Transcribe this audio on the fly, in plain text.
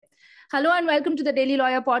Hello and welcome to the Daily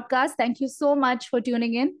Lawyer Podcast. Thank you so much for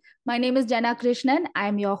tuning in. My name is Jenna Krishnan.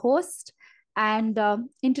 I'm your host. And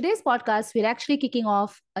in today's podcast, we're actually kicking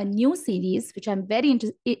off a new series, which I'm very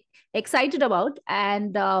excited about.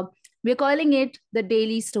 And we're calling it The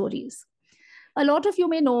Daily Stories. A lot of you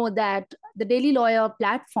may know that the Daily Lawyer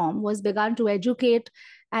platform was begun to educate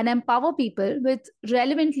and empower people with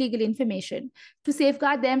relevant legal information to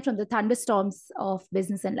safeguard them from the thunderstorms of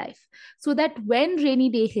business and life, so that when rainy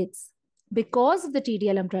day hits, because of the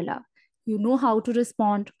TDL umbrella, you know how to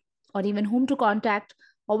respond or even whom to contact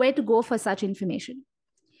or where to go for such information.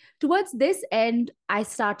 Towards this end, I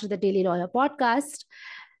started the Daily Lawyer podcast.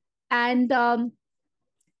 And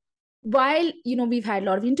while we've had a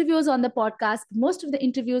lot of interviews on the podcast, most of the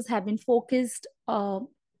interviews have been focused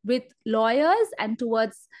with lawyers and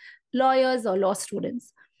towards lawyers or law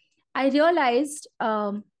students. I realized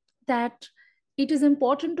that it is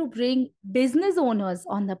important to bring business owners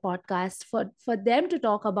on the podcast for them to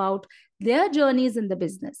talk about their journeys in the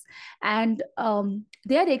business and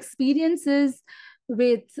their experiences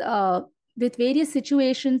with various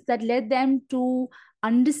situations that led them to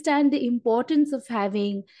understand the importance of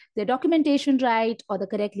having their documentation right or the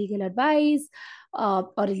correct legal advice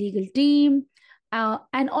or a legal team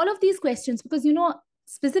and all of these questions, because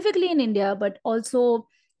specifically in India, but also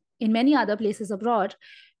in many other places abroad,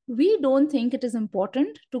 we don't think it is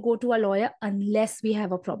important to go to a lawyer unless we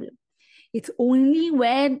have a problem. It's only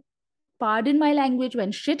when, pardon my language,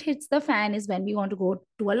 when shit hits the fan is when we want to go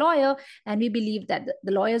to a lawyer, and we believe that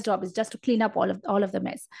the lawyer's job is just to clean up all of the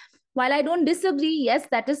mess. While I don't disagree, yes,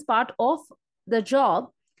 that is part of the job.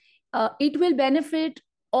 It will benefit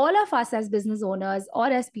all of us as business owners or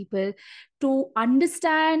as people to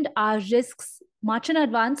understand our risks much in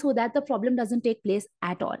advance so that the problem doesn't take place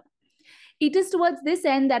at all. It is towards this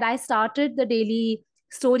end that I started the Daily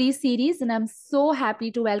Stories series, and I'm so happy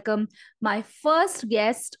to welcome my first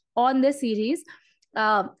guest on the series.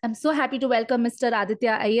 I'm so happy to welcome Mr.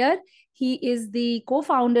 ADITYA Iyer. He is the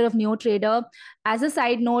co-founder of NeoTrader. As a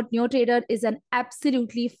side note, NeoTrader is an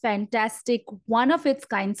absolutely fantastic,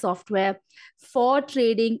 one-of-its-kind software for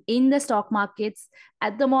trading in the stock markets.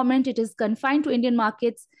 At the moment, it is confined to Indian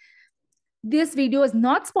markets. This video is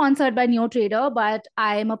not sponsored by NeoTrader, but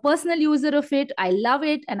I am a personal user of it. I love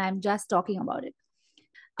it, and I'm just talking about it.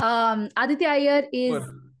 ADITYA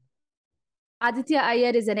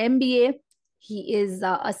Iyer is an MBA. He is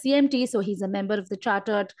a CMT, so he's a member of the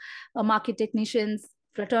Chartered Market Technicians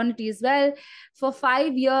fraternity as well. For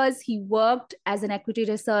 5 years, he worked as an equity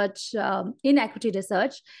research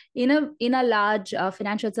in a large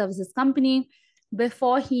financial services company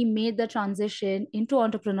before he made the transition into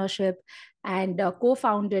entrepreneurship and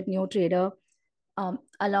co-founded NeoTrader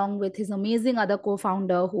along with his amazing other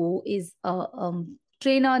co-founder who is a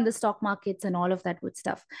trainer in the stock markets and all of that good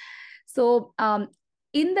stuff. So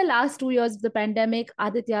in the last 2 years of the pandemic,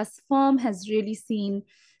 ADITYA's firm has really seen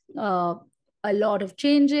a lot of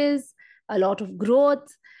changes, a lot of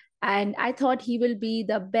growth. And I thought he will be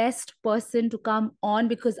the best person to come on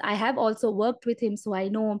because I have also worked with him. So I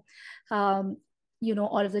know,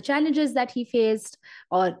 all of the challenges that he faced,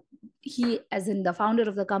 or he, as in the founder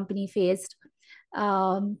of the company, faced.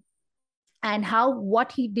 And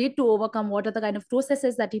what he did to overcome, what are the kind of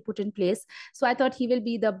processes that he put in place. So I thought he will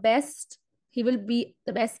be the best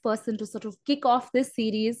person to sort of kick off this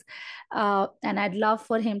series. And I'd love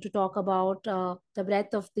for him to talk about the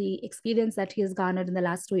breadth of the experience that he has garnered in the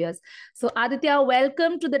last 2 years. So ADITYA,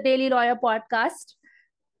 welcome to the Daily Lawyer Podcast.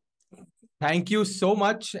 Thank you so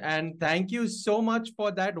much. And thank you so much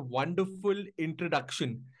for that wonderful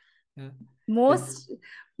introduction. Most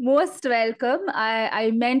welcome. I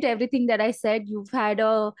meant everything that I said. You've had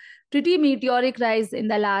a pretty meteoric rise in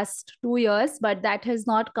the last 2 years, but that has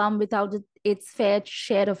not come without its fair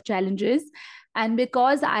share of challenges. And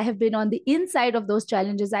because I have been on the inside of those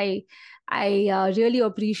challenges, I really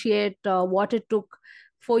appreciate what it took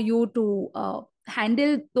for you to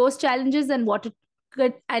handle those challenges and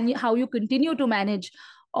and how you continue to manage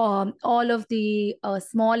all of the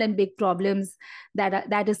small and big problems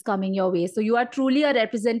that is coming your way. So you are truly a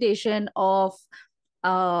representation of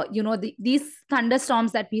these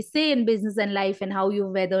thunderstorms that we say in business and life and how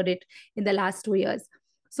you've weathered it in the last 2 years.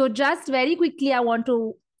 So just very quickly, I want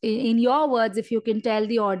to, in your words, if you can tell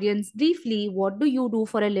the audience briefly, what do you do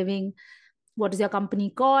for a living? What is your company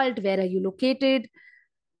called? Where are you located?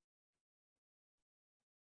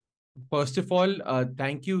 First of all,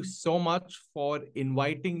 thank you so much for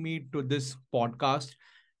inviting me to this podcast.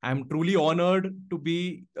 I'm truly honored to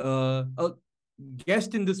be a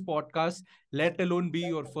guest in this podcast, let alone be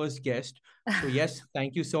your first guest. So yes,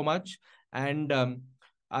 thank you so much. And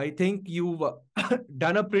I think you've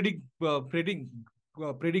done a pretty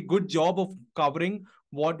good job of covering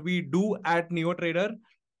what we do at NeoTrader.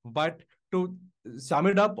 But to sum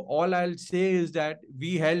it up, all I'll say is that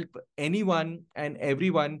we help anyone and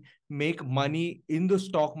everyone make money in the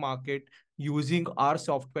stock market using our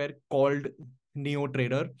software called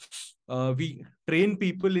NeoTrader. We train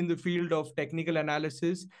people in the field of technical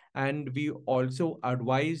analysis, and we also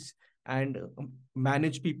advise and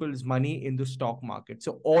manage people's money in the stock market.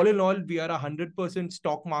 So all in all, we are 100%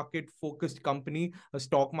 stock market focused company, a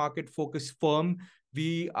stock market focused firm.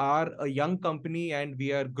 We are a young company, and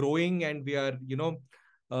we are growing, and we are,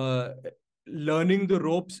 uh, learning the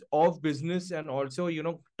ropes of business, and also,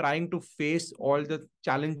 trying to face all the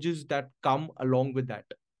challenges that come along with that.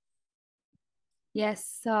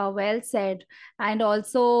 Yes, well said. And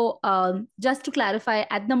also, just to clarify,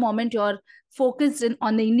 at the moment you're focused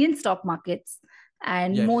on the Indian stock markets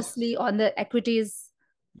and Yes. mostly on the equities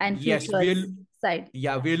and Yes, futures side.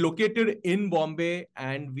 we're located in Bombay,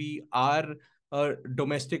 and we are a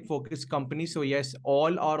domestic focused company. So yes,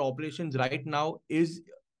 all our operations right now is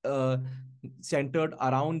uh, centered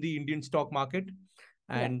around the Indian stock market,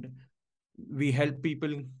 Yeah. and we help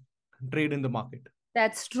people trade in the market.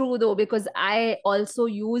 That's true though, because I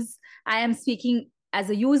am speaking as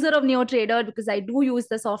a user of NeoTrader because I do use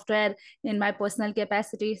the software in my personal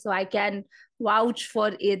capacity. So I can vouch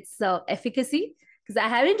for its efficacy because I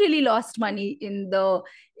haven't really lost money in the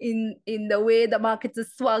way the markets are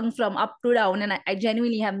swung from up to down. And I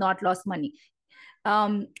genuinely have not lost money.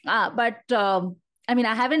 But I mean,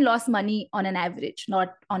 I haven't lost money on an average,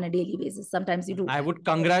 not on a daily basis. Sometimes you do. I would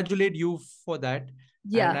congratulate you for that, and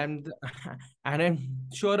Yeah. and I'm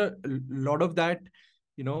sure a lot of that,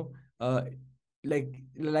 you know, uh, like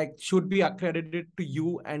should be accredited to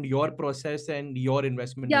you and your process and your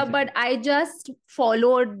investment Yeah, but decision. I just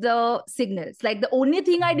followed the signals. Like the only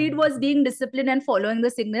thing I did was being disciplined and following the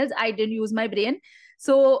signals. I didn't use my brain.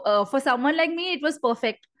 So for someone like me, it was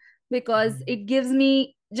perfect because it gives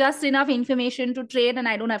me just enough information to trade and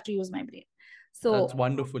I don't have to use my brain. That's So,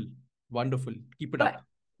 wonderful. Wonderful. Keep it but up.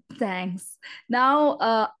 thanks.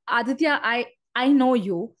 Now, Aditya, I know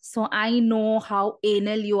you, so I know how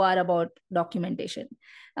anal you are about documentation.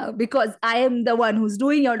 Because I am the one who's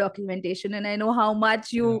doing your documentation, and I know how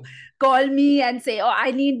much Yeah. you call me and say, "Oh,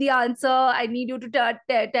 I need the answer. I need you to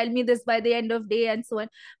tell me this by the end of day," and so on.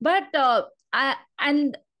 But I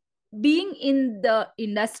and being in the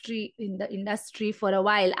industry for a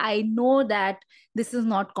while, I know that this is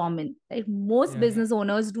not common. Like most Yeah. business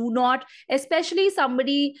owners do not, especially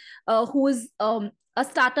somebody who's a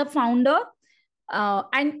startup founder,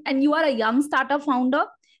 and you are a young startup founder,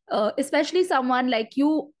 especially someone like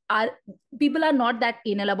you are. People are not that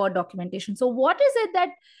anal about documentation. So what is it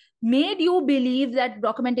that made you believe that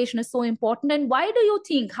documentation is so important, and why do you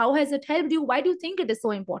think, how has it helped you, why do you think it is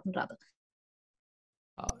so important rather?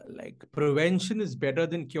 Like prevention is better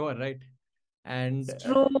than cure, right? And It's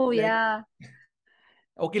true, like, yeah.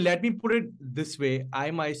 okay, let me put it this way.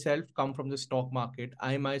 I myself come from the stock market.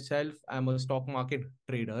 I myself am a stock market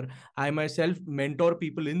trader. I myself mentor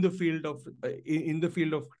people in the field of in the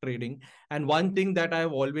field of trading. And one thing that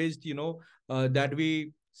I've always, that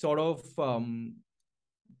we sort of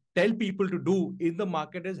tell people to do in the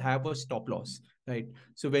market is have a stop loss, right?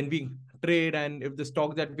 So when we trade, and if the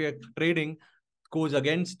stock that we are trading goes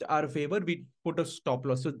against our favor, we put a stop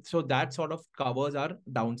loss. So that sort of covers our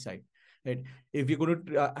downside, right? If you're going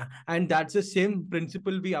to, and that's the same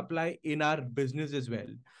principle we apply in our business as well.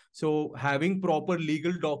 So having proper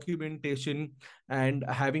legal documentation and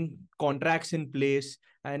having contracts in place,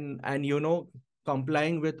 and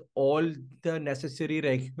complying with all the necessary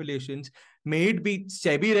regulations, may it be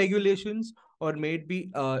SEBI regulations or may it be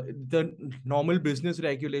the normal business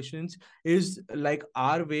regulations, is like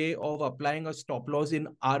our way of applying a stop loss in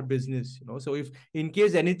our business. So if in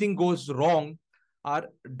case anything goes wrong, our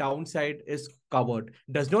downside is covered.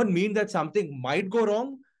 Does not mean that something might go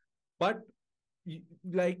wrong, but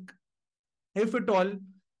like if at all,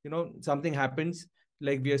 something happens,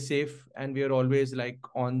 like we are safe and we are always like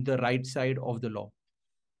on the right side of the law.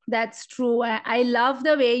 That's true. I love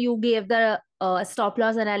the way you gave the stop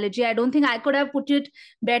loss analogy. I don't think I could have put it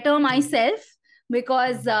better myself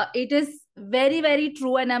because it is very, very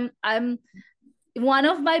true. And I'm one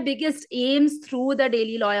of my biggest aims through the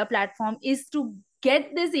Daily Lawyer platform is to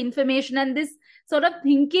get this information and this sort of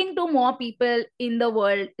thinking to more people in the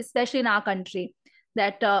world, especially in our country,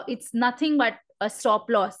 that it's nothing but a stop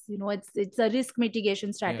loss. It's a risk mitigation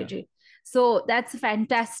Yeah. strategy. So that's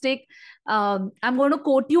fantastic. I'm going to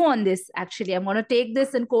quote you on this. Actually, I'm going to take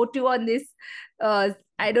this and quote you on this.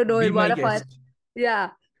 I don't know Be in one my of our, guest. yeah.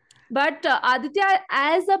 But Aditya,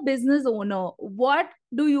 as a business owner, what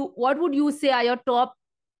would you say are your top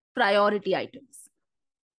priority items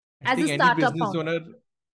I as a think any startup business founder? owner,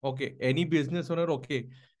 okay, any business owner, okay.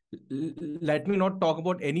 Let me not talk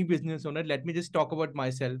about any business owner. Let me just talk about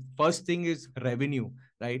myself. First thing is revenue,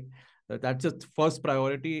 right? That's the first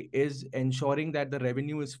priority, is ensuring that the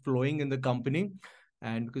revenue is flowing in the company,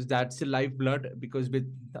 and because that's the lifeblood. Because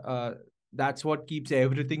with that's what keeps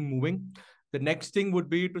everything moving. The next thing would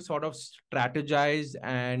be to sort of strategize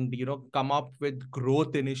and come up with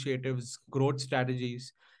growth initiatives, growth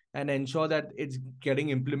strategies, and ensure that it's getting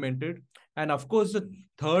implemented. And of course, the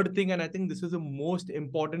third thing, and I think this is the most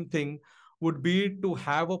important thing, would be to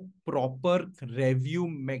have a proper review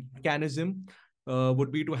mechanism,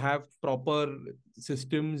 would be to have proper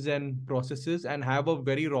systems and processes, and have a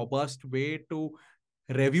very robust way to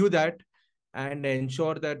review that and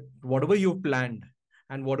ensure that whatever you've planned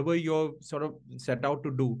and whatever you're sort of set out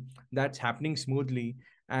to do, that's happening smoothly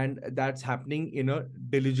and that's happening in a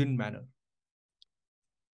diligent manner.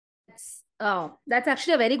 That's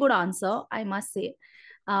actually a very good answer, I must say.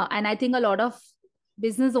 And I think a lot of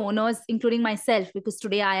business owners, including myself, because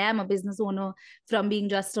today I am a business owner from being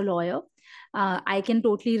just a lawyer, I can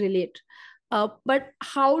totally relate. But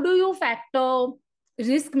how do you factor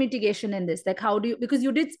risk mitigation in this? Like, how do you, because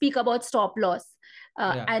you did speak about stop loss,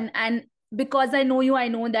 Yeah. and because I know you, I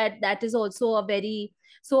know that that is also a very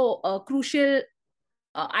crucial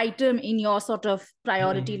item in your sort of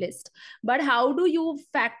priority list. But how do you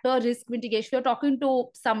factor risk mitigation? You're talking to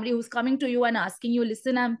somebody who's coming to you and asking you,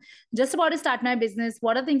 listen, I'm just about to start my business,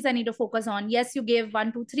 what are things I need to focus on? Yes, you gave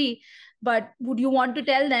 1 2 3, but would you want to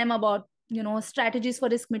tell them about strategies for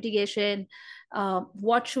risk mitigation?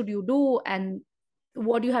 What should you do, and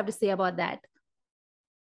what do you have to say about that?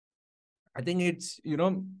 I think it's,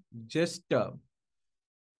 just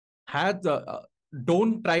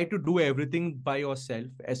don't try to do everything by yourself,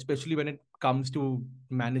 especially when it comes to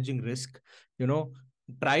managing risk. You know,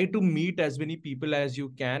 try to meet as many people as you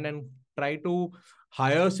can and try to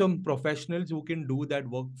hire some professionals who can do that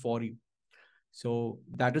work for you. So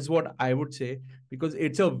that is what I would say, because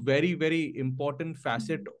it's a very, very important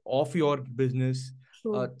facet of your business,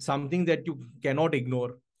 True. something that you cannot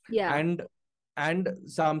ignore, Yeah. and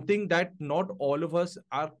something that not all of us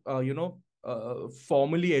are,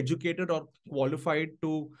 formally educated or qualified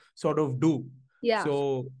to sort of do. Yeah.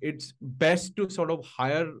 So it's best to sort of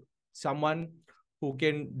hire someone who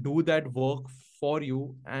can do that work for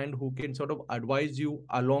you and who can sort of advise you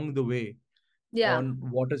along the way Yeah. on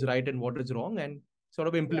what is right and what is wrong, and sort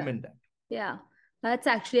of Yeah. implement that. Yeah, that's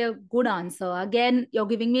actually a good answer. Again, you're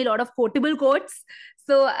giving me a lot of quotable quotes.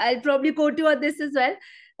 So I'll probably quote you on this as well.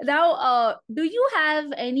 Now, do you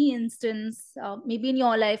have any instance, maybe in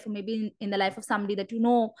your life or maybe in the life of somebody that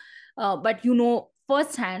but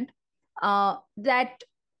firsthand, that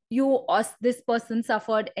you or this person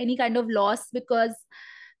suffered any kind of loss? Because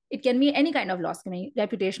it can be any kind of loss, can be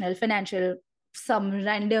reputational, financial, some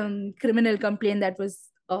random criminal complaint that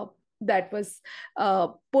was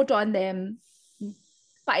put on them,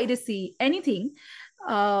 piracy, anything.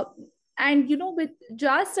 Uh, and with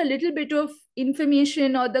just a little bit of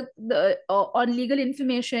information, or the on legal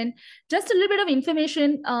information, just a little bit of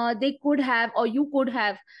information, they could have, or you could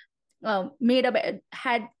have made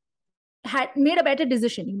had made a better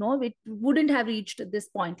decision. It wouldn't have reached this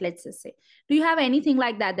point. Let's just say, do you have anything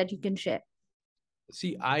like that you can share?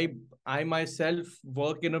 See, I myself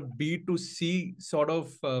work in a B2C sort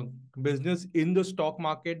of business in the stock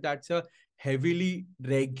market. That's a heavily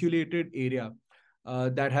regulated area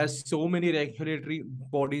that has so many regulatory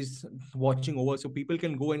bodies watching over. So people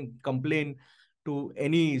can go and complain to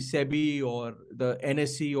any SEBI or the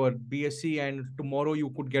NSE or BSE, and tomorrow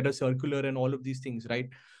you could get a circular and all of these things, right?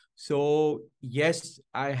 So yes,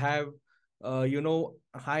 I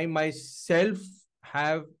myself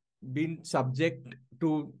have been subject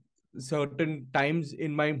to certain times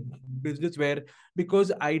in my business where,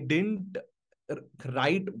 because I didn't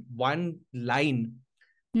write one line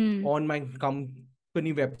on my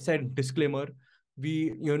company website disclaimer,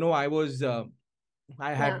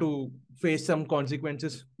 I had Yeah. to face some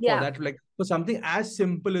consequences for Yeah. that, like for something as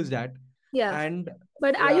simple as that. Yeah. And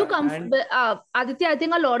But are you yeah, and comfortable, Aditya? I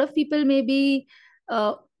think a lot of people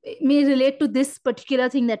uh, may relate to this particular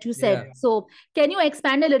thing that you said. yeah. So, can you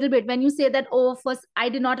expand a little bit when you say that? Oh, first, I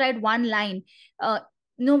did not write one line.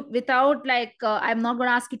 No, without I'm not going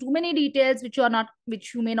to ask you too many details, which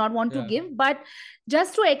you may not want to Yeah. give. But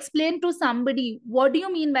just to explain to somebody, what do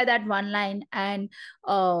you mean by that one line, and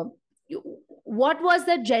uh, what was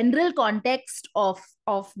the general context of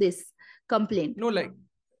this complaint? No, like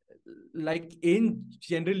like in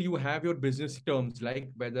general, you have your business terms, like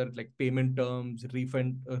whether like payment terms,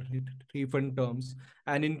 refund terms,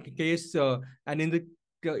 and in case and in the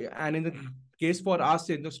and in the case for us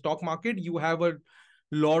in the stock market, you have a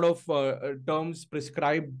lot of terms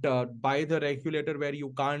prescribed by the regulator, where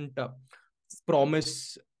you can't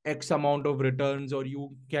promise X amount of returns, or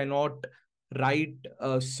you cannot write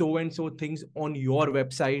so and so things on your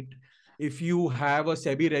website. If you have a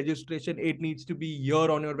SEBI registration, it needs to be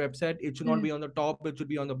here on your website. It should not Hmm. be on the top. It should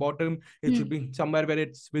be on the bottom. It should Hmm. be somewhere where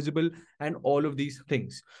it's visible, and all of these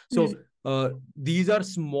things. Hmm. So these are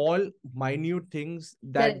small, minute things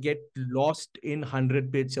that Correct. get lost in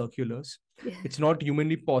 100-page circulars. Yeah. It's not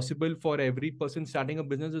humanly possible for every person starting a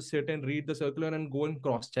business to sit and read the circular and go and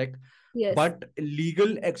cross check, Yes. but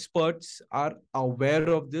legal experts are aware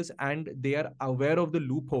of this, and they are aware of the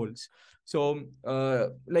loopholes. So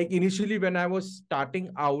like initially when I was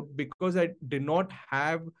starting out, because I did not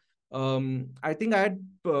have I think I had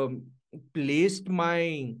placed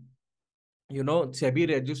my SEBI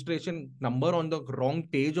registration number on the wrong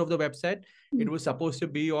page of the website. Hmm. It was supposed to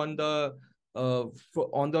be on the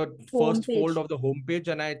on the Home first fold page. of the homepage,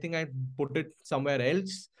 and I think I put it somewhere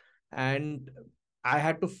else, and I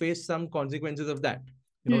had to face some consequences of that.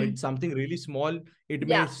 Hmm. It's something really small. It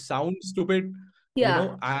may Yeah. sound stupid.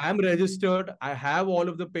 Yeah. I am registered. I have all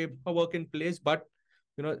of the paperwork in place, but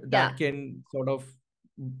Yeah. that can sort of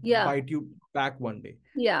Yeah. bite you back one day.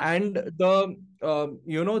 Yeah. And the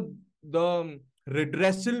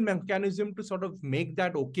redressal mechanism to sort of make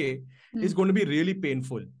that okay Hmm. is going to be really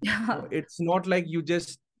painful. Yeah. It's not like you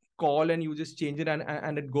just call and you just change it,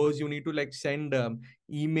 and it goes. You need to like send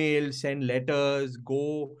emails, send letters,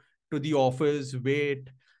 go to the office, wait,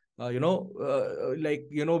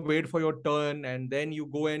 wait for your turn, and then you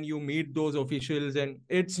go and you meet those officials, and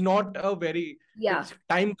it's not a very, Yeah. it's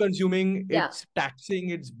time consuming, Yeah. it's taxing,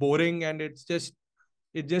 it's boring, and it just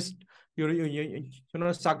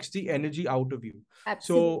sucks the energy out of you.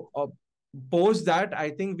 Absolutely. So post that, I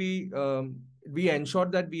think we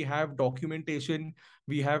ensured that we have documentation,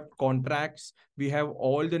 we have contracts, we have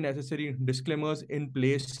all the necessary disclaimers in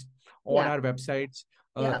place on Yeah. our websites.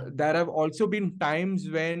 Yeah. There have also been times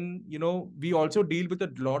when we also deal with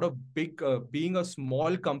a lot of big being a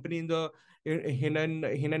small company in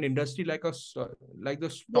an industry like the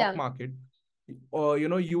stock Yeah. market.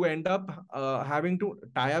 You end up having to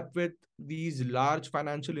tie up with these large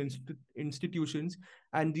financial institutions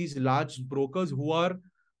and these large brokers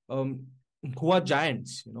um, who are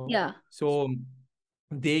giants. Yeah. So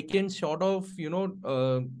they can sort of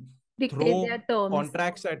Dictate throw their terms.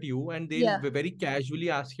 contracts at you, and they'll Yeah. very casually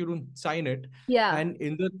ask you to sign it, Yeah. and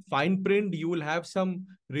in the fine print you will have some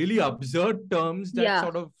really absurd terms that Yeah.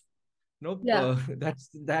 sort of Yeah.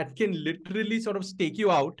 that can literally sort of stake you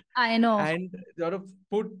out I know. and sort of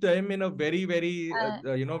put them in a very, very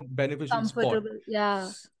Uh, beneficial spot. Comfortable. Yeah.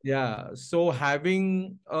 Yeah, so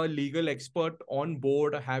having a legal expert on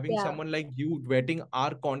board, having Yeah. someone like you vetting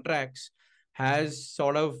our contracts, has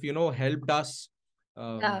sort of helped us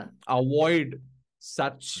Yeah. avoid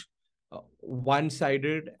such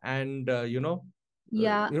one-sided and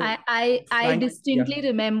Yeah. I frank. Yeah, distinctly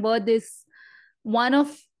remember this one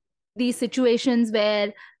of these situations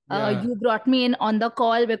where yeah, you brought me in on the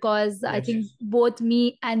call because I yes, think both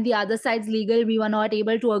me and the other side's legal, we were not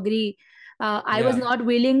able to agree. I was yeah, not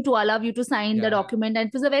willing to allow you to sign the yeah, document, and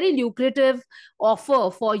it was a very lucrative offer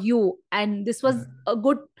for you. And this yeah. was a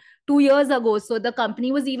good 2 years ago. So the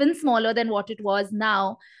company was even smaller than what it was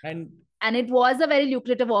now. And And it was a very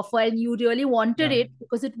lucrative offer, and you really wanted yeah, it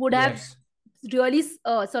because it would have yes, really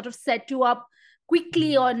sort of set you up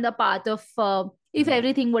quickly on the path of if yeah,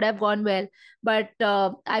 everything would have gone well. But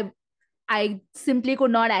I simply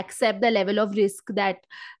could not accept the level of risk that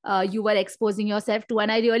you were exposing yourself to,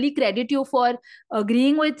 and I really credit you for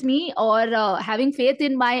agreeing with me or having faith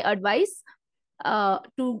in my advice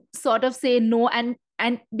to sort of say no.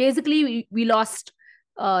 And basically we lost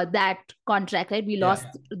that contract, right? We lost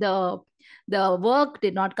yeah, the work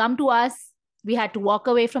did not come to us. We had to walk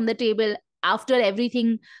away from the table after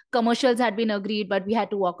everything, commercials had been agreed, but we had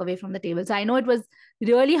to walk away from the table. So I know it was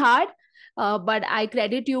really hard, but I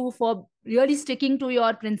credit you for really sticking to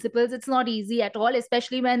your principles. It's not easy at all,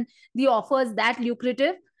 especially when the offer is that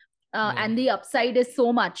lucrative, yeah, and the upside is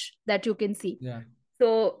so much that you can see. yeah.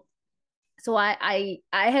 So I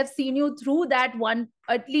have seen you through that one,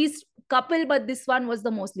 at least couple, but this one was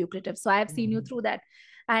the most lucrative. So I have seen you Mhm. through that.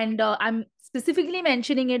 And I'm specifically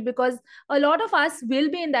mentioning it because a lot of us will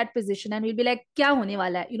be in that position and we'll be like, kya hone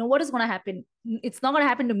wala hai? What is going to happen? It's not going to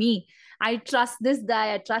happen to me. I trust this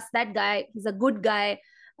guy. I trust that guy. He's a good guy.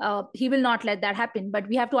 He will not let that happen. But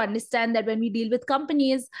we have to understand that when we deal with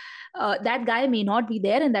companies, that guy may not be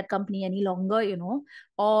there in that company any longer,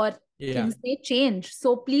 or things may change.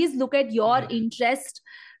 So please look at your interest,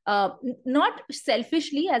 not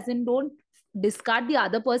selfishly, as in don't discard the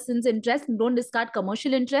other person's interest, don't discard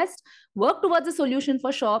commercial interest, work towards a solution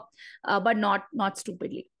for sure, but not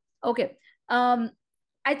stupidly. Okay.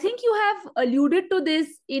 I think you have alluded to this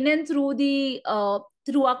in and through the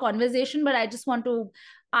through our conversation, but I just want to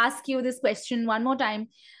ask you this question one more time.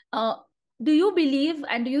 Do you believe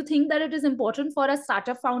and do you think that it is important for a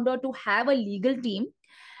startup founder to have a legal team?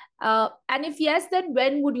 And if yes, then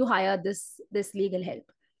when would you hire this legal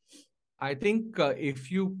help? I think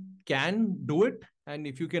if you can do it and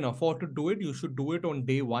if you can afford to do it, you should do it on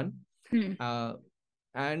day one.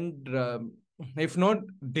 And if not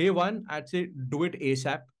day one, I'd say do it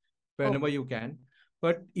ASAP whenever you can.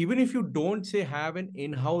 But even if you don't say have an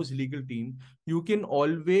in-house legal team, you can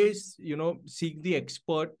always, seek the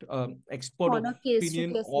expert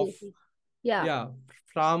opinion of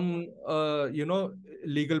from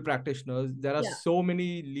legal practitioners. There are so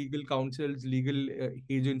many legal counsels, legal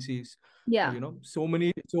agencies, so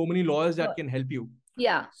many lawyers that can help you.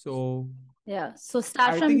 So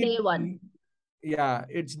start from day one.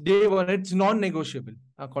 It's day one. It's non-negotiable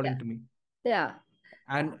according to me.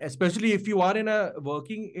 And especially if you are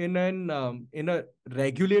working in a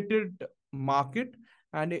regulated market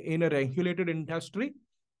and in a regulated industry,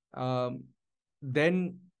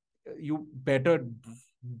 then you better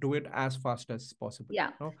do it as fast as possible.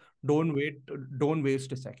 Don't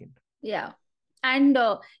waste a second. And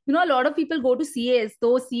a lot of people go to CAs.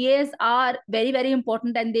 Those CAs are very, very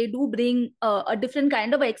important, and they do bring a different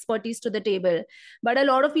kind of expertise to the table. But a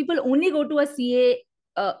lot of people only go to a CA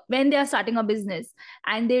when they are starting a business,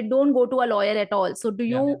 and they don't go to a lawyer at all. So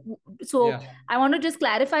I want to just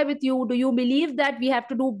clarify with you, do you believe that we have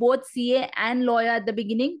to do both CA and lawyer at the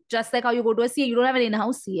beginning? Just like how you go to a CA, you don't have an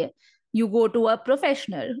in-house CA. You go to a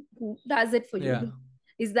professional who does it for you.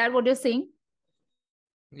 Is that what you're saying?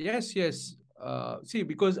 Yes. See,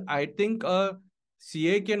 because I think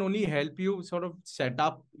CA can only help you sort of set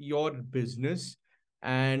up your business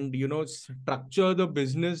and, structure the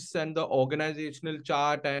business and the organizational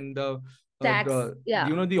chart and the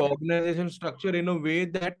the organization structure in a way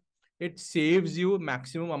that it saves you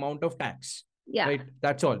maximum amount of tax. Right.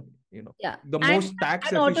 That's all. The most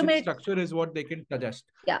tax efficient structure is what they can suggest.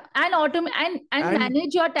 And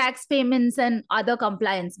manage your tax payments and other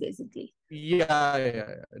compliance, basically.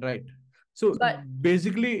 Right. So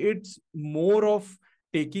basically, it's more of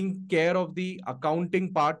taking care of the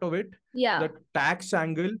accounting part of it, the tax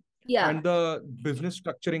angle, and the business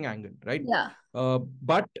structuring angle, right?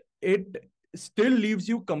 But it still leaves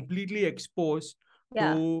you completely exposed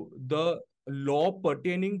to the law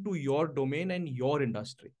pertaining to your domain and your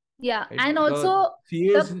industry. Right? And also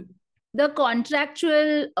the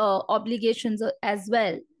contractual obligations as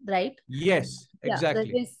well, right? Yes,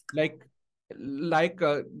 exactly. Like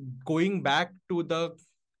going back to the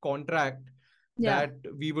contract that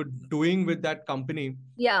we were doing with that company.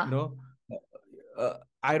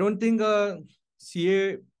 I don't think a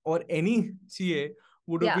CA or any CA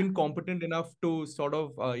would have been competent enough to sort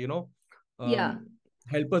of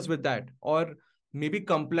help us with that, or maybe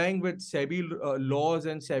complying with SEBI laws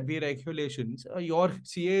and SEBI regulations. Your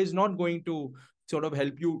CA is not going to sort of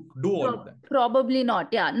help you do all of that. Probably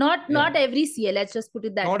not. Not every CA. Let's just put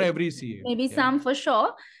it that way. Not every CA. Maybe some for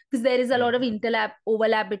sure, because there is a lot of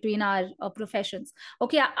overlap between our professions.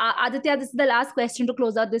 Okay, Aditya, this is the last question to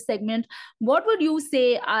close out this segment. What would you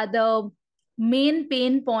say are the main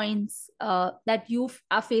pain points that you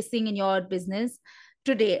are facing in your business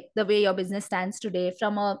today, the way your business stands today,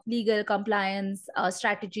 from a legal, compliance,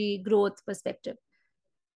 strategy, growth perspective?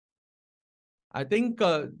 I think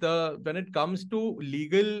when it comes to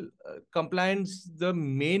legal compliance, the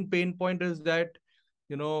main pain point is that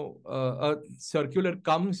a circular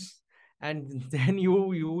comes and then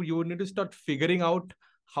you need to start figuring out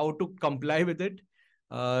how to comply with it.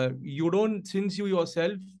 Since you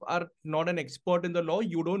yourself are not an expert in the law,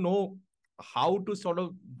 you don't know how to sort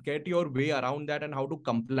of get your way around that and how to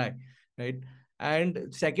comply, right? And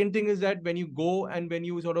second thing is that when you go and when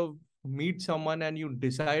you sort of meet someone and you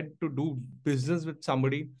decide to do business with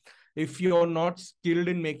somebody, if you're not skilled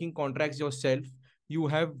in making contracts yourself, you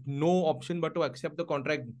have no option but to accept the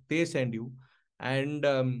contract they send you. And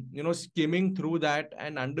skimming through that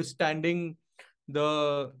and understanding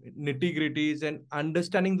the nitty-gritties and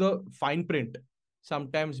understanding the fine print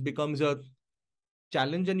sometimes becomes a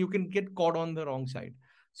challenge, and you can get caught on the wrong side.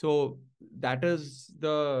 So that is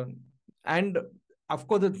and of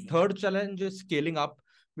course the third challenge is scaling up,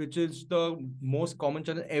 which is the most common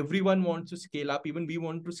challenge. Everyone wants to scale up. Even we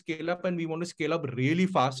want to scale up, and we want to scale up really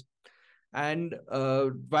fast. And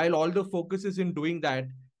while all the focus is in doing that,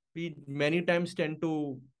 we many times tend to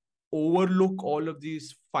overlook all of these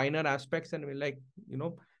finer aspects, and we're like,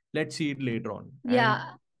 let's see it later on. And Yeah, it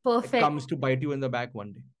perfect. comes to bite you in the back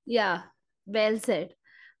one day. Yeah, well said.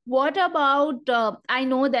 What about, I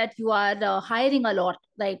know that you are hiring a lot,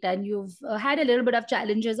 right? And you've had a little bit of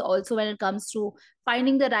challenges also when it comes to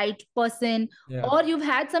finding the right person, Yeah. or you've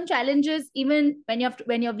had some challenges even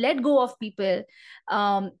when you've let go of people.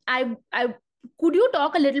 I could you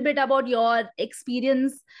talk a little bit about your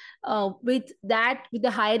experience with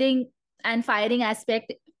the hiring and firing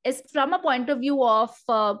aspect, is from a point of view of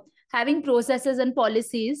having processes and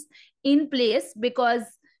policies in place? Because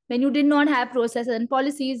when you did not have processes and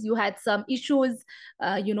policies, you had some issues,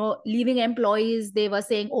 leaving employees, they were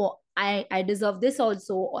saying, oh, I deserve this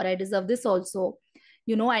also, or I deserve this also,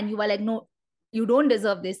 and you were like, no, you don't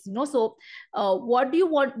deserve this, so what do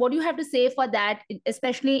you have to say for that,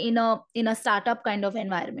 especially in a startup kind of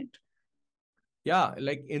environment? Yeah,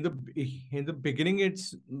 like in the beginning,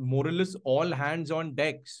 it's more or less all hands on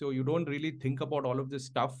deck, so you don't really think about all of this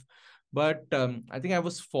stuff. But I think I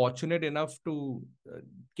was fortunate enough to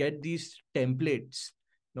get these templates,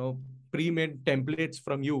 pre-made templates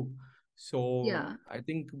from you. So Yeah, I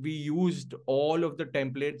think we used all of the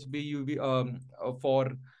templates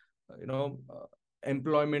for you know uh,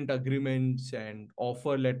 employment agreements and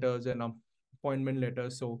offer letters and appointment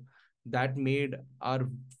letters. So that made our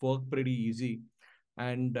work pretty easy.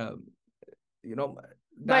 And you know but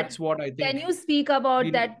that's what I can think you speak about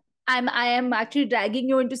we that? I am actually dragging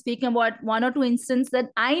you into speaking about one or two instances that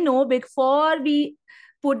I know before we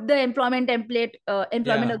put the employment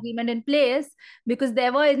yeah. agreement in place, because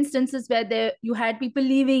there were instances where you had people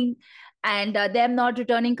leaving, and them not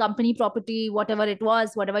returning company property, whatever it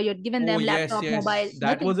was, whatever you had given Oh them, yes, laptop, mobile, yes,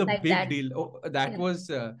 that nothing was a like big that. deal. Oh, that Yeah.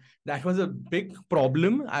 was a big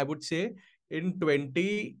problem, I would say, in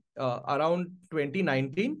around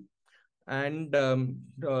 2019. And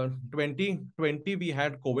 2020 we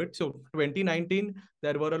had COVID. So 2019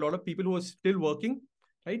 there were a lot of people who were still working,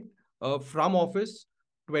 right, from office.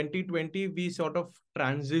 2020 we sort of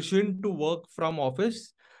transitioned to work from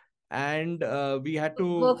office, and we had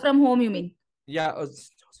Work to, from home, you mean? yeah,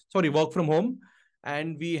 sorry, work from home.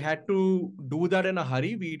 And we had to do that in a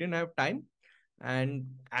hurry. We didn't have time. And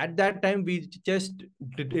at that time we just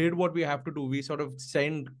did what we have to do. We sort of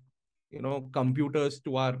send computers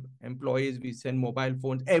to our employees. We send mobile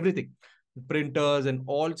phones, everything, printers and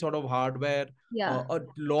all sort of hardware. Yeah. A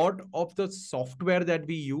lot of the software that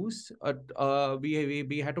we use,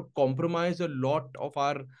 we had to compromise a lot of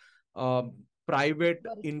our uh, private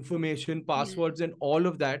Got it. information, Yeah. passwords and all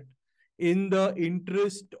of that, in the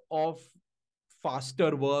interest of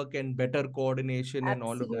faster work and better coordination and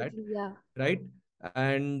all of that, Absolutely. Yeah. right?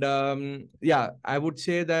 And yeah, I would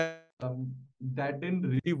say that that didn't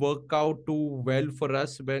really work out too well for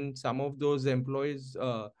us when some of those employees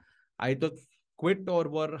either quit or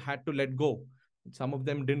were had to let go. Some of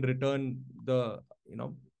them didn't return the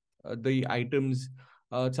items.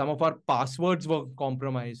 Some of our passwords were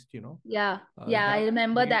compromised. Yeah, yeah, I That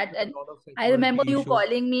remember that. created And a lot of I remember security you issues.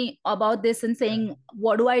 calling me about this and Yeah, saying,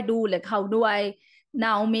 what do I do? Like, how do I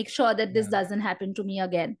now make sure that this yeah. doesn't happen to me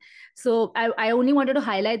again? So I only wanted to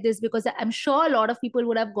highlight this because I'm sure a lot of people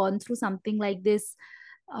would have gone through something like this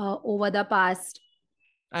over the past.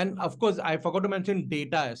 And of course, I forgot to mention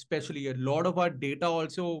data, especially a lot of our data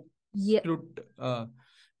also Yeah, stood,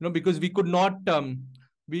 because we did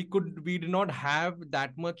not have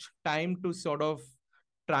that much time to sort of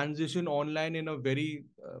transition online in a very,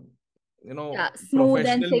 yeah, smooth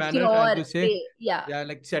and professional manner, as secure you say. way. Yeah, Yeah,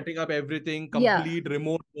 like setting up everything, yeah, complete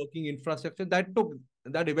remote working infrastructure. That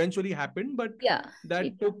eventually happened, but yeah,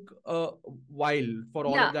 that took a while for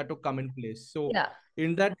all yeah, of that to come in place. So yeah,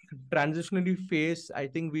 in that transitionary phase, I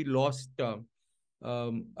think we lost a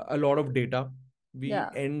lot of data. We yeah,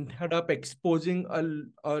 ended up exposing a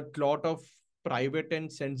lot of private and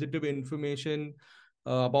sensitive information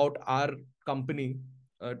about our company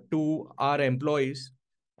to our employees.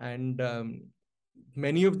 And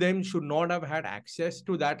many of them should not have had access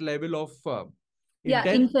to that level of yeah,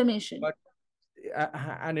 intent, information. but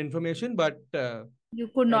and information. But You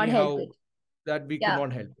could not help anyhow, it. that we could Yeah,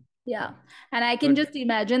 not help. yeah. And I can But just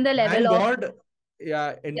imagine the level thank of, God,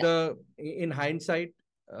 yeah, yeah, in hindsight,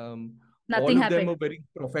 all nothing of them happened. were very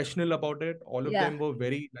professional about it. All of Yeah, them were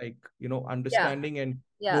very, like, yeah, understanding, and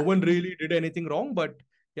no yeah, one really did anything wrong. But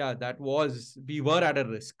yeah, we were at a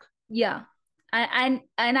risk. yeah. And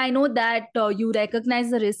I know that you recognize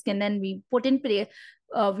the risk, and then we put in place.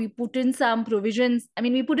 we put in some provisions. I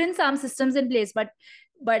mean, we put in some systems in place, but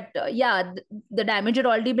yeah, the damage had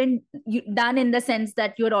already been done, in the sense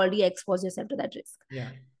that you had already exposed yourself to that risk. Yeah.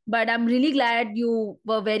 But I'm really glad you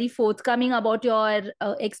were very forthcoming about your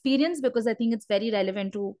experience, because I think it's very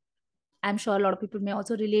relevant to, I'm sure a lot of people may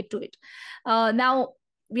also relate to it. Now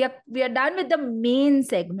we are done with the main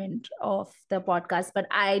segment of the podcast, but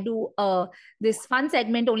I do this fun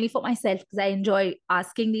segment only for myself, because I enjoy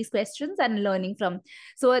asking these questions and learning from.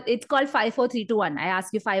 So it's called 5 4 3 2 1. I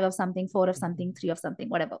ask you 5 of something, 4 of something, 3 of something,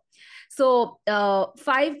 whatever. So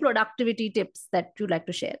 5 productivity tips that you'd like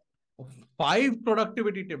to share. 5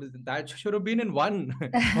 productivity tips. That should have been in 1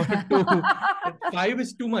 or 2. 5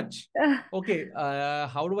 is too much. Okay,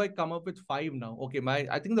 how do I come up with 5 now? Okay,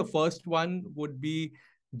 I think the first one would be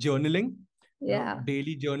journaling. Yeah.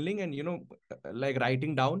 Daily journaling, and like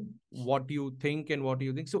writing down what you think and what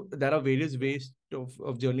you think. So there are various ways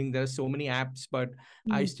of journaling. There are so many apps, but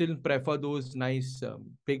I still prefer those nice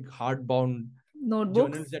big hardbound Notebooks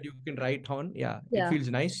journals that you can write on. Yeah, Yeah. it feels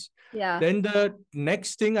nice. Yeah. Then the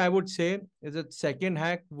next thing I would say is a second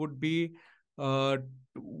hack would be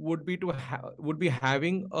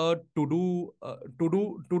having a to do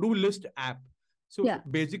list app. So Yeah.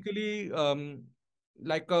 basically,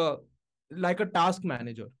 like a task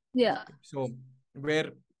manager. Yeah. So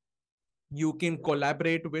where you can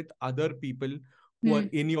collaborate with other people who are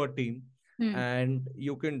in your team, and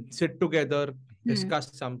you can sit together,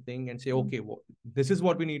 discuss something, and say, okay, well, this is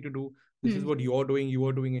what we need to do. This is what you're doing, you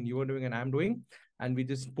are doing, and you are doing, and I'm doing. And we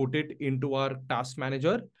just put it into our task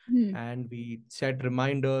manager, and we set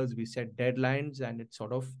reminders, we set deadlines, and it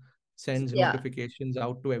sort of sends notifications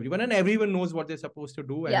out to everyone, and everyone knows what they're supposed to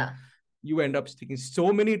do. And you end up sticking.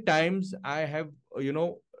 So many times I have,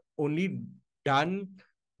 only done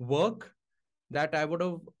work that I would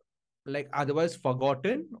have like otherwise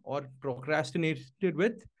forgotten or procrastinated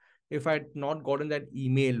with if I'd not gotten that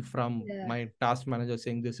email from my task manager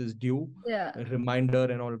saying this is due, a reminder,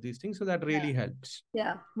 and all of these things. So that really helps.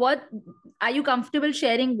 Yeah. What are you comfortable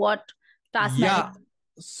sharing? What task manager?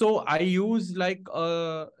 So I use like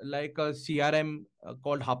a CRM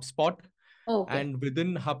called HubSpot. Okay. And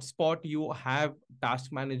within HubSpot, you have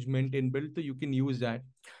task management inbuilt, so you can use that.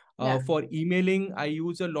 For emailing, I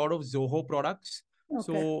use a lot of Zoho products. Okay.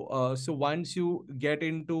 So once you get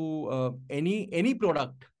into any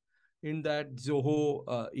product in that Zoho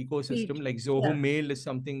ecosystem, like Zoho Mail is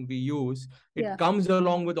something we use. It comes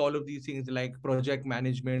along with all of these things like project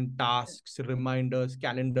management, tasks, reminders,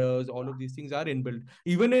 calendars. All of these things are inbuilt.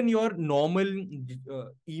 Even in your normal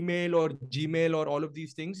email or Gmail or all of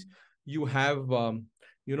these things, you have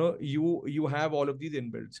you have all of these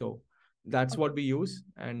inbuilt. So that's what we use,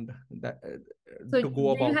 and that So to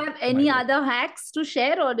go do you about have any other hacks to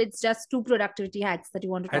share, or it's just 2 productivity hacks that you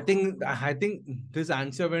want to talk about? I think this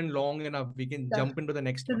answer went long enough. We can jump into the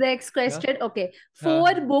next one. The next question. Yeah? Okay.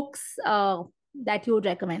 4 books that you would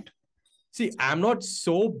recommend. See, I'm not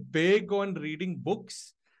so big on reading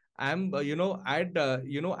books. I'm, I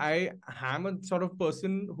am a sort of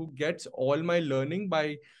person who gets all my learning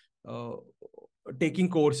by taking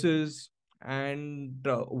courses and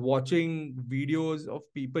watching videos of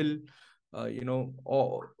people,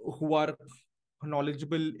 or who are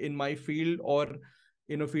knowledgeable in my field or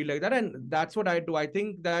in a field like that. And that's what I do. I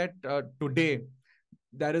think that today,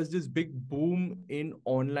 there is this big boom in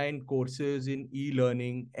online courses, in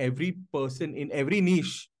e-learning. Every person in every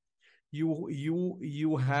niche,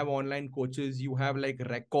 you have online coaches, you have like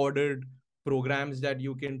recorded programs that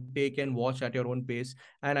you can take and watch at your own pace.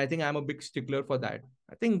 And I think I'm a big stickler for that.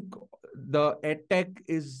 I think the edtech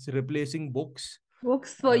is replacing books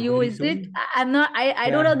for you, is soon. It? I'm not. I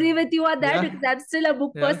don't agree with you on that, because I'm still a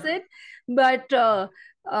book person. But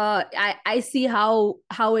I see how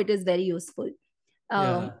it is very useful.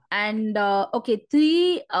 And okay,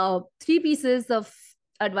 3 pieces of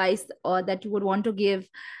advice that you would want to give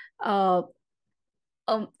a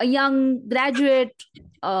young graduate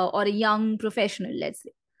or a young professional, let's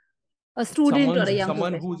say. A student or a young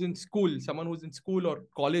someone who's in school or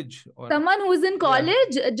college, or someone who's in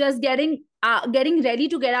college, just getting ready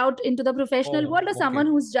to get out into the professional world, or someone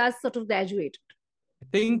who's just sort of graduated. I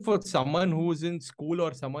think for someone who's in school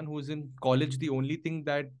or someone who's in college, the only thing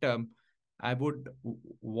that I would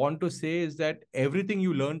want to say is that everything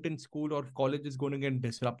you learned in school or college is going to get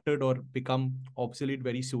disrupted or become obsolete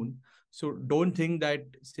very soon. So don't think that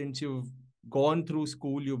since you've gone through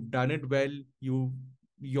school, you've done it well,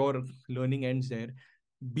 your learning ends there.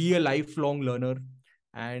 Be a lifelong learner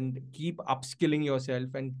and keep upskilling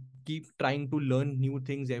yourself and keep trying to learn new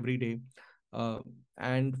things every day.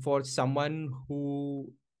 And for someone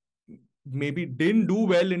who maybe didn't do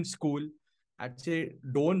well in school I'd say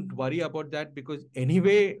don't worry about that, because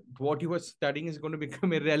anyway, what you were studying is going to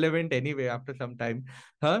become irrelevant anyway after some time.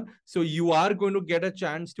 Huh? So you are going to get a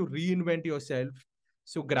chance to reinvent yourself.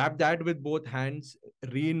 So grab that with both hands,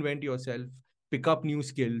 reinvent yourself, pick up new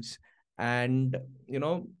skills. And,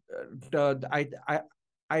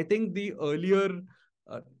 I think the earlier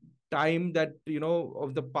uh, time that,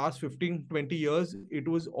 of the past 15, 20 years, it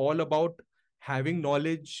was all about having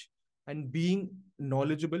knowledge and being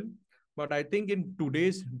knowledgeable. But I think in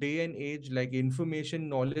today's day and age, like, information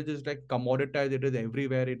knowledge is like commoditized. It is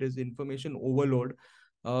everywhere. It is information overload.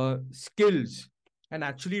 Skills and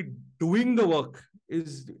actually doing the work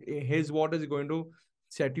is what is going to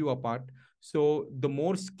set you apart. So the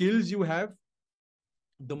more skills you have,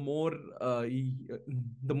 the more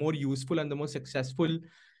the more useful and the more successful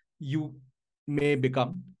you may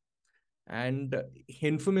become. And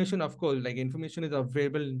information, of course, like, information is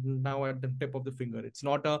available now at the tip of the finger. It's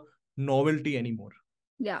not a novelty anymore.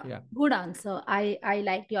 Yeah, Yeah. good answer. I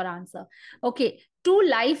liked your answer. Okay, two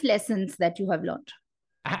life lessons that you have learned.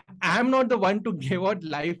 I'm not the one to give out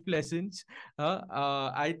life lessons.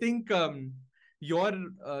 I think you're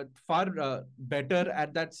far better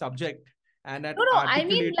at that subject and at No, no, I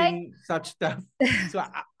mean, like, articulating such stuff. So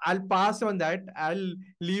I'll pass on that. I'll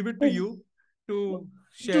leave it to you to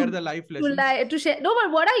share to the life lessons. to share. No,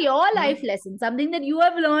 but what are your Huh? life lessons? Something that you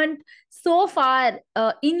have learned so far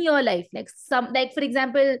in your life, like for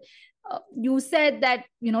example, you said that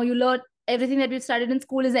you learned everything that we've studied in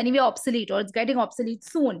school is anyway obsolete, or it's getting obsolete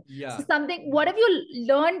soon. So Yeah. something, what have you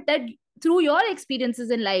learned that through your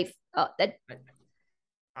experiences in life that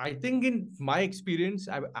I think in my experience,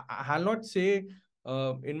 I'll not say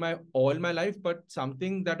in my all my life, but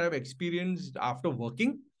something that I've experienced after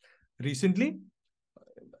working recently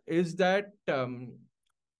is that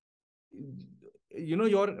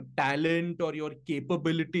your talent or your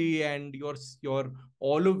capability and your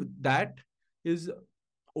all of that is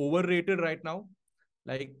overrated right now.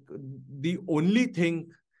 Like, the only thing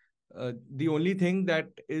that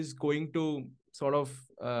is going to sort of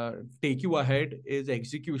take you ahead is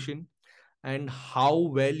execution, and how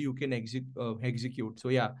well you can execute. So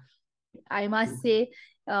yeah. I must say,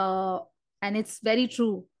 uh, and it's very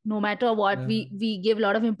true. No matter what, Yeah. we give a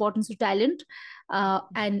lot of importance to talent,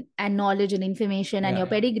 and knowledge and information and Yeah. your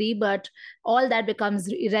pedigree, but all that becomes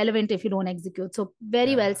irrelevant if you don't execute. So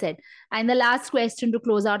very Yeah. well said. And the last question to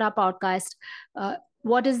close out our podcast: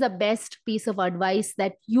 what is the best piece of advice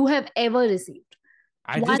that you have ever received?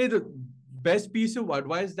 I One, just say the best piece of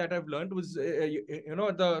advice that I've learned was,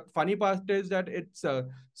 the funny part is that it's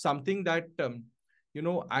something that, you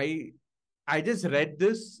know, I just read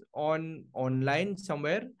this on online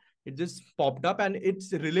somewhere. It just popped up, and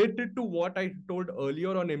it's related to what I told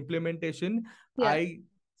earlier on implementation. yeah, I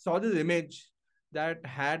saw this image that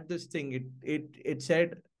had this thing. It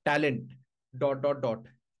said talent dot dot dot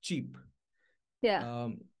cheap. yeah,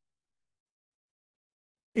 Um,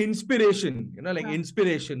 Inspiration, like yeah,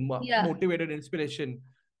 inspiration, yeah, motivated inspiration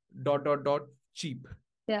dot dot dot cheap,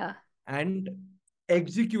 yeah, and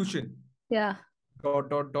execution yeah, dot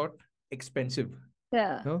dot dot expensive.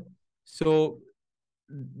 yeah, No? So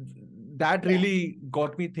that yeah, really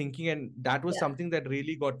got me thinking, and that was yeah, something that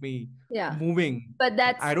really got me yeah. moving. But I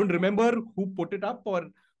that's don't remember who put it up or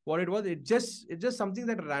what it was. It just something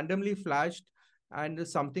that randomly flashed, and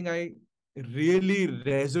something I really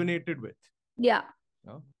resonated with. yeah.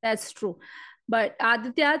 No? That's true. But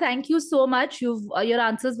Aditya, thank you so much. Your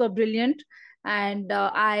answers were brilliant, and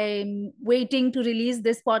I'm waiting to release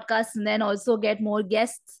this podcast and then also get more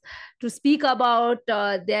guests to speak about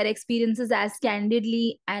their experiences as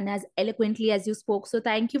candidly and as eloquently as you spoke. So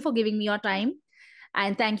thank you for giving me your time,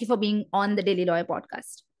 and thank you for being on the Daily Lawyer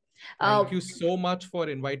podcast. Uh, Thank you so much for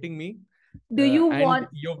inviting me. do you And want?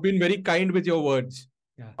 you've been very kind with your words.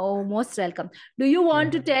 Yeah. Oh, most welcome. Do you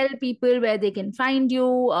want Yeah. to tell people where they can find you?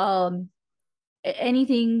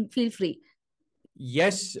 Anything? Feel free.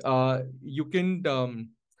 Yes, you can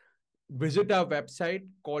visit our website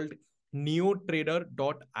called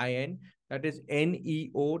neotrader.in. That is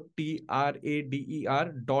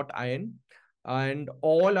neotrader.in. And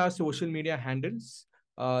all our social media handles,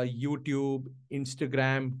 YouTube,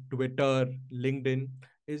 Instagram, Twitter, LinkedIn,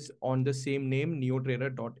 is on the same name,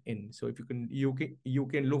 neotrader.in. So if you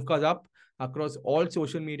can look us up across all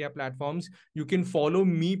social media platforms. You can follow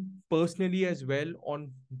me personally as well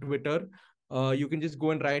on Twitter. You can just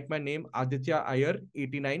go and write my name, Aditya Iyer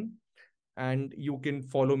 89, and you can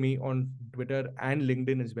follow me on Twitter and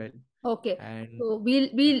LinkedIn as well. Okay. And So we'll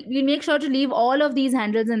make sure to leave all of these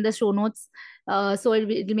handles in the show notes. So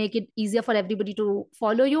it'll make it easier for everybody to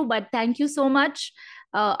follow you. But thank you so much.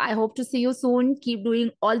 I hope to see you soon. Keep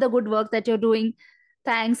doing all the good work that you're doing.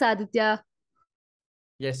 Thanks, Aditya.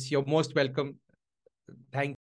 yes, you're most welcome. Thank